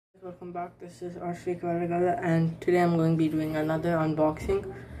Welcome back, this is Mastermorphix and today I'm going to be doing another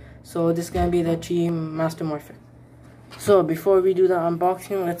unboxing. So this is going to be the Qiyi Mastermorphix. So before we do the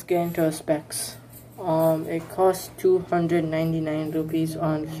unboxing, let's get into the specs. It costs 299 rupees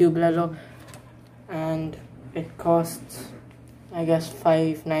on Qubello and it costs, I guess,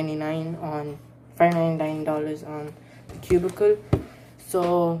 $5.99 on the Cubicle.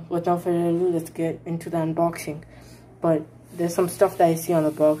 So without further ado, let's get into the unboxing. But there's some stuff that I see on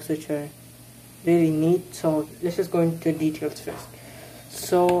the box which are really neat, so let's just go into details first.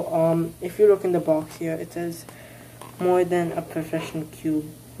 So if you look in the box here, it says more than a professional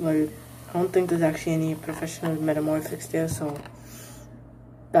cube. Well, I don't think there's actually any professional Mastermorphix there, so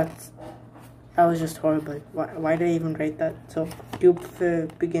that was just horrible. Why did I even write that? So cube for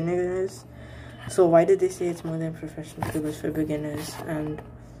beginners. So why did they say it's more than professional cubes for beginners? And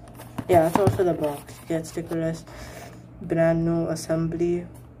yeah, that's all for the box. You get stickerless, brand new assembly,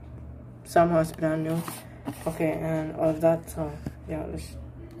 somehow it's brand new. Okay, and all of that. So yeah,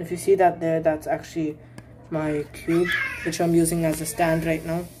 if you see that there, that's actually my cube, which I'm using as a stand right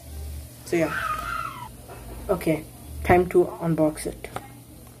now. So yeah, okay, time to unbox it.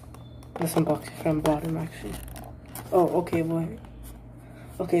 Let's unbox it from bottom actually. Oh, okay, boy.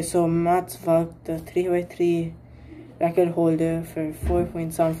 Okay, so Matt's Valk, the 3x3 record holder for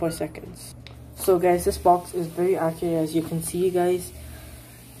 4.74 seconds. So guys, this box is very accurate, as you can see, guys.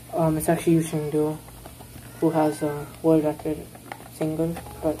 It's actually Yushin Duo, who has a world record single,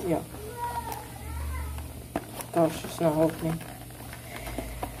 but yeah. Gosh, it's not opening.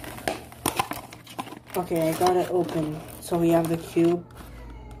 Okay, I got it open. So we have the cube,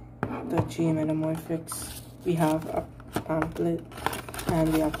 the Qiyi Mastermorphix, we have a pamphlet,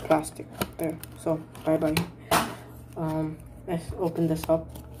 and we have plastic there. So bye bye. Let's open this up.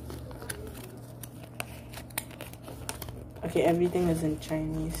 Okay, everything is in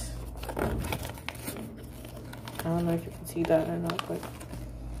Chinese. I don't know if you can see that or not, but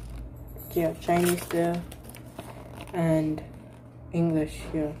yeah, Chinese there and English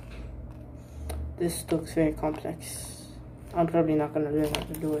here. This looks very complex. I'm probably not gonna learn how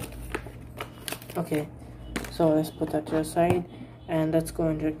to do it. Okay, so let's put that to the side and let's go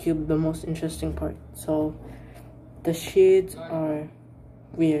into the cube, the most interesting part. So the shades are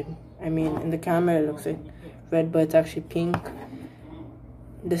weird. I mean, in the camera it looks like red, but it's actually pink.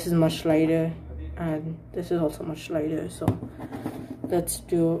 This is much lighter and this is also much lighter. So let's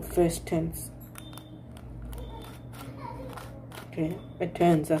do first tints. Okay, it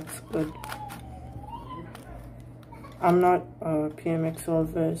turns, that's good. I'm not a PMX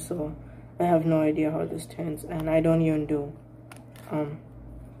solver, so I have no idea how this turns, and I don't even do I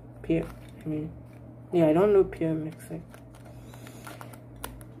don't do PMX,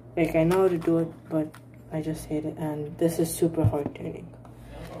 like I know how to do it, but I just hate it, and this is super hard turning.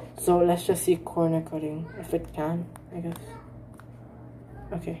 So let's just see corner cutting, if it can, I guess.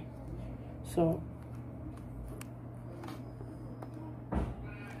 Okay, so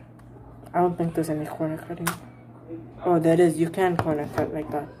I don't think there's any corner cutting. Oh, there is. You can corner cut like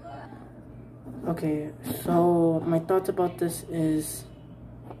that. Okay, so my thoughts about this is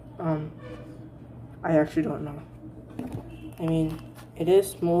I actually don't know. I mean, it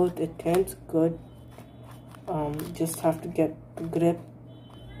is smooth, it turns good. Just have to get the grip,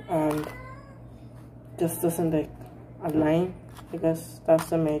 and just doesn't like align. I guess that's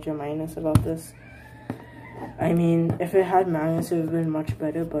the major minus about this. I mean, if it had magnets, it would have been much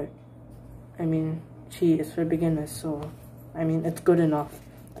better, but I mean, Qiyi is for beginners, so I mean, it's good enough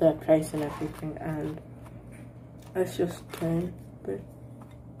for that price and everything. And let's just turn a bit.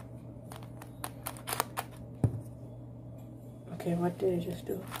 Okay, what did I just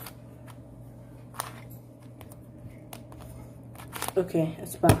do? Okay,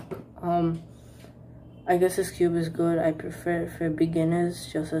 it's back. I guess this cube is good. I prefer it for beginners,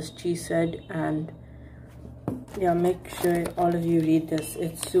 just as Qiyi said. And yeah, make sure all of you read this.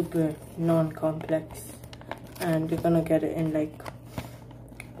 It's super non-complex, and you're gonna get it in like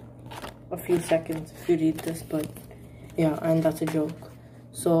a few seconds if you read this. But yeah, and that's a joke.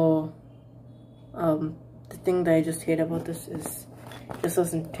 So the thing that I just hate about this is this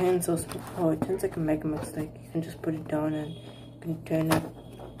doesn't turn so smooth. Oh, it turns like a Megamix. Like you can just put it down and you can turn it.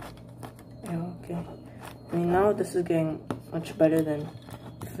 Yeah, okay. I mean, now this is getting much better than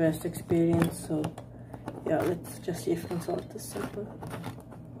the first experience. So yeah, let's just see if we can solve this simple.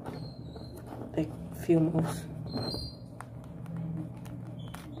 Like a few moves.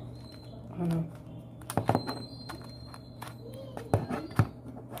 Oh no.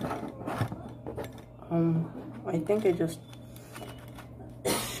 I think I just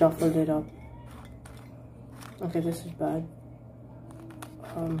shuffled it up. Okay, this is bad.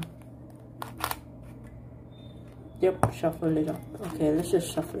 Yep, shuffle it up. Okay, let's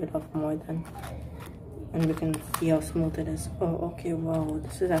just shuffle it up more then, and we can see how smooth it is. Oh, okay, wow,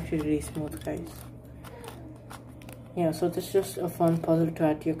 this is actually really smooth, guys. Yeah, so this is just a fun puzzle to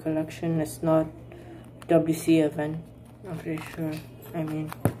add to your collection. It's not WC event, I'm pretty sure. I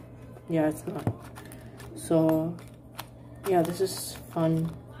mean, yeah, it's not. So yeah, this is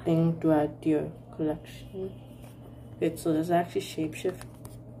fun thing to add to your collection. Wait, so does it actually shapeshift?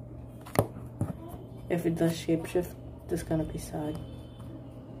 If it does shapeshift, this is gonna be sad.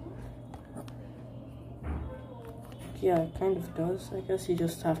 Yeah, it kind of does. I guess you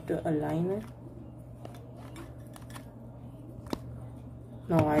just have to align it.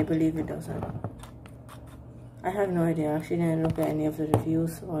 No, I believe it doesn't. I have no idea. I actually didn't look at any of the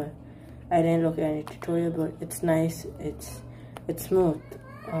reviews, or I didn't look at any tutorial, but it's nice. It's smooth.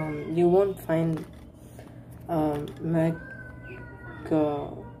 You won't find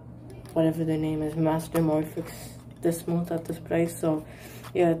whatever the name is, Mastermorphix, this smooth at this price. So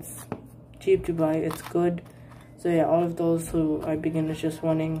yeah, it's cheap to buy, it's good. So yeah, all of those who are beginners just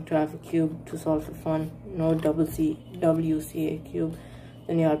wanting to have a cube to solve for fun, no WCA cube,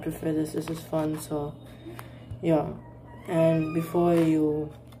 then yeah, I prefer this. This is fun. So yeah, and before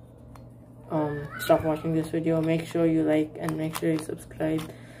you stop watching this video, make sure you like and make sure you subscribe.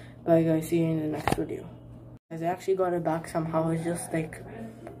 Bye guys, see you in the next video. Guys, I actually got it back somehow. It's just like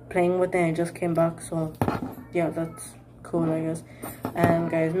playing with it and it just came back. So yeah, that's cool, I guess. And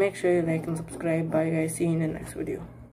guys, make sure you like and subscribe. Bye guys, see you in the next video.